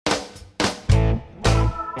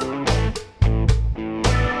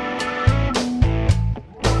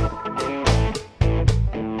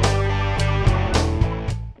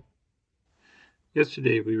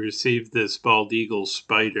Yesterday we received this bald eagle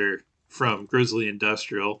spider from Grizzly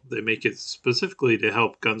Industrial. They make it specifically to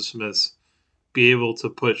help gunsmiths be able to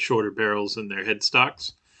put shorter barrels in their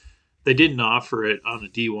headstocks. They didn't offer it on a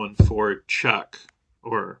D1-4 chuck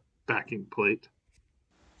or backing plate.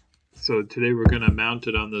 So today we're going to mount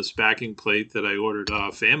it on this backing plate that I ordered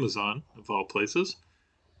off Amazon, of all places,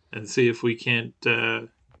 and see if we can't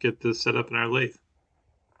get this set up in our lathe.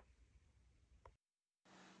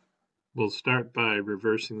 We'll start by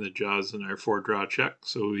reversing the jaws in our 4-draw chuck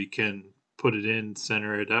so we can put it in,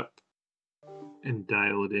 center it up, and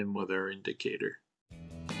dial it in with our indicator.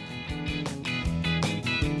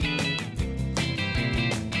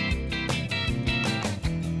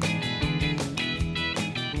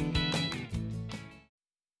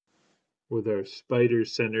 With our spider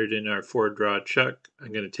centered in our 4-draw chuck,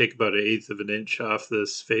 I'm going to take about 1/8 of an inch off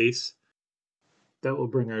this face. That will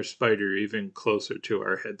bring our spider even closer to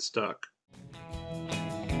our headstock.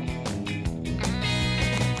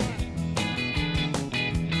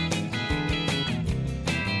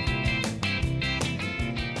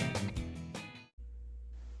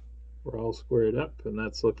 We're all squared up and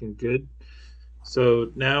that's looking good.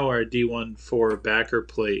 So now our D1-4 backer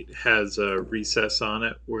plate has a recess on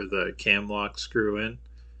it where the cam locks screw in.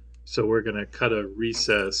 So we're going to cut a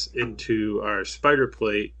recess into our spider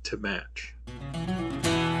plate to match.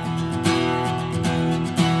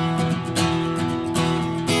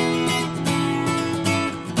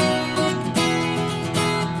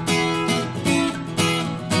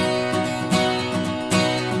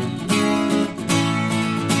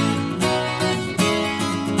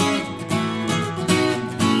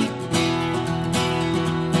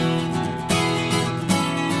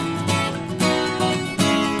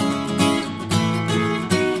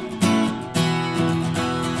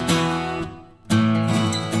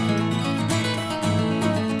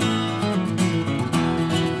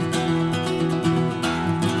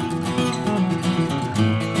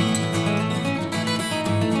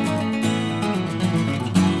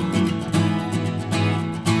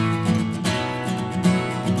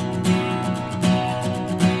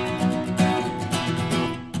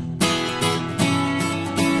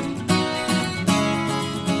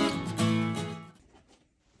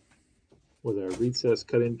 With our recess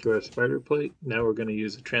cut into our spider plate, now we're going to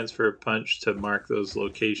use a transfer punch to mark those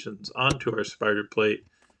locations onto our spider plate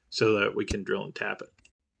so that we can drill and tap it.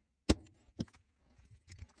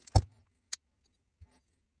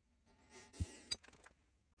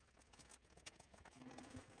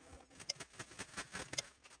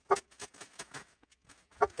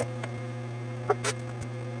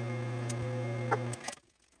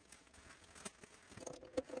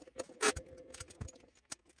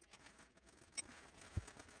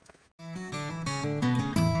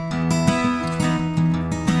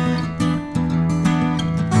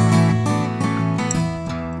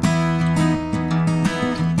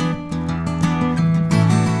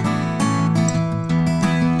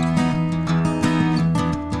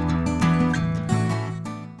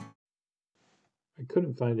 I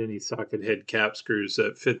couldn't find any socket head cap screws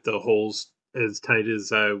that fit the holes as tight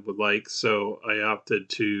as I would like, so I opted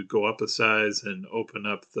to go up a size and open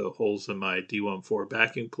up the holes in my D1-4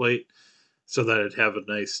 backing plate so that I'd have a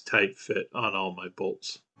nice tight fit on all my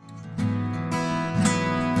bolts.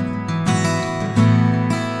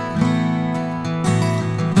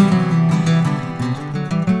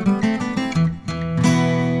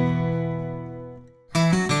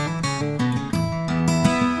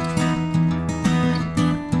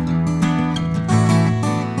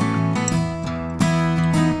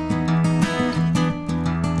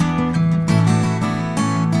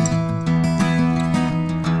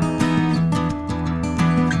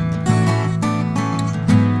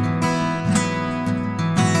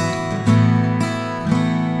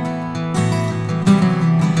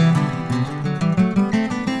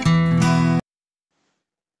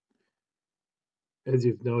 As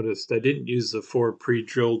you've noticed, I didn't use the 4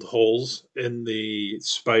 pre-drilled holes in the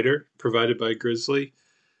spider provided by Grizzly.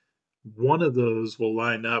 One of those will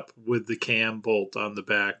line up with the cam bolt on the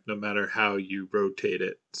back no matter how you rotate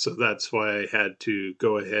it. So that's why I had to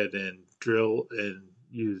go ahead and drill and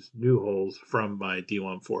use new holes from my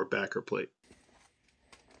D1-4 backer plate.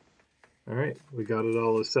 All right, we got it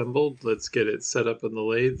all assembled. Let's get it set up in the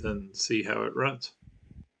lathe and see how it runs.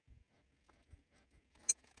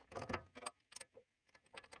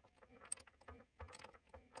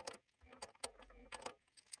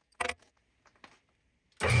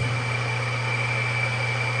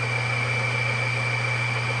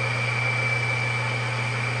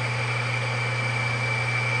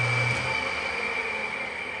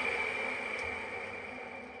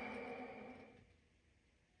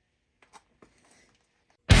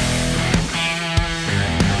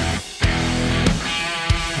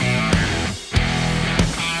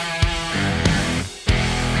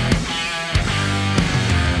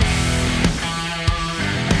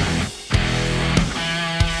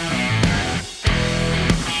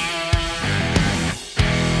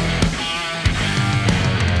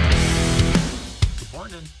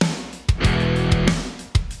 morning.